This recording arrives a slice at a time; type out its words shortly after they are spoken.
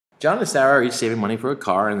John and Sarah are each saving money for a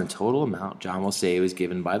car, and the total amount John will save is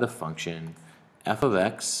given by the function f of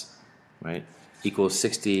x, right, equals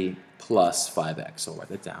 60 plus 5x. So I'll write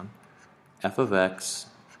that down. F of x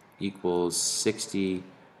equals 60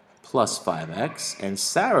 plus 5x. And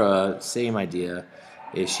Sarah, same idea,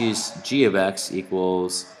 is she's g of x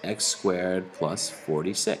equals x squared plus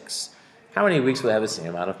 46. How many weeks will they have the same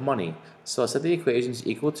amount of money? So I'll set the equations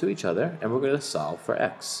equal to each other, and we're going to solve for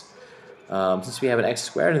x. Since we have an x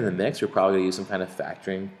squared in the mix, we're probably going to use some kind of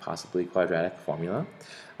factoring, possibly quadratic formula.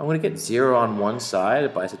 I'm going to get 0 on one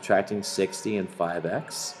side by subtracting 60 and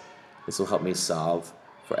 5x. This will help me solve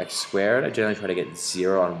for x squared. I generally try to get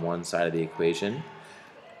 0 on one side of the equation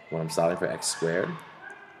when I'm solving for x squared.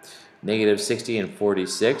 Negative 60 and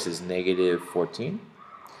 46 is negative 14.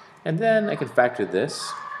 And then I can factor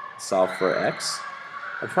this, solve for x.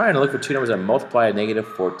 I'm trying to look for two numbers that multiply at negative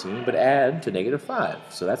 14 but add to negative 5.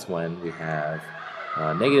 So that's when we have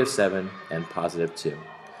negative 7 and positive 2.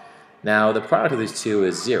 Now the product of these two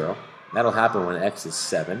is 0. That'll happen when x is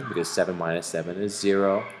 7, because 7 minus 7 is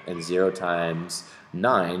 0, and 0 times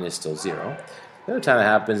 9 is still 0. The other time it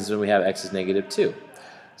happens is when we have x is negative 2.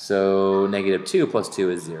 So negative 2 plus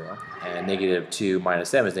 2 is 0, and negative 2 minus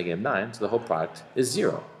 7 is negative 9, so the whole product is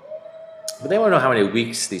 0. But they want to know how many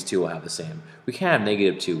weeks these two will have the same. We can't have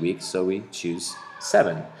negative 2 weeks, so we choose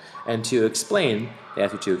 7. And to explain, they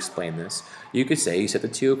ask you to explain this, you could say you set the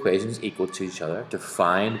two equations equal to each other to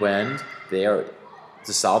find when they are,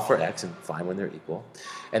 to solve for x and find when they're equal.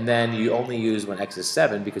 And then you only use when x is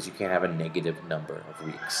 7 because you can't have a negative number of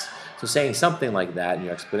weeks. So saying something like that in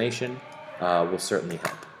your explanation will certainly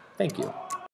help. Thank you.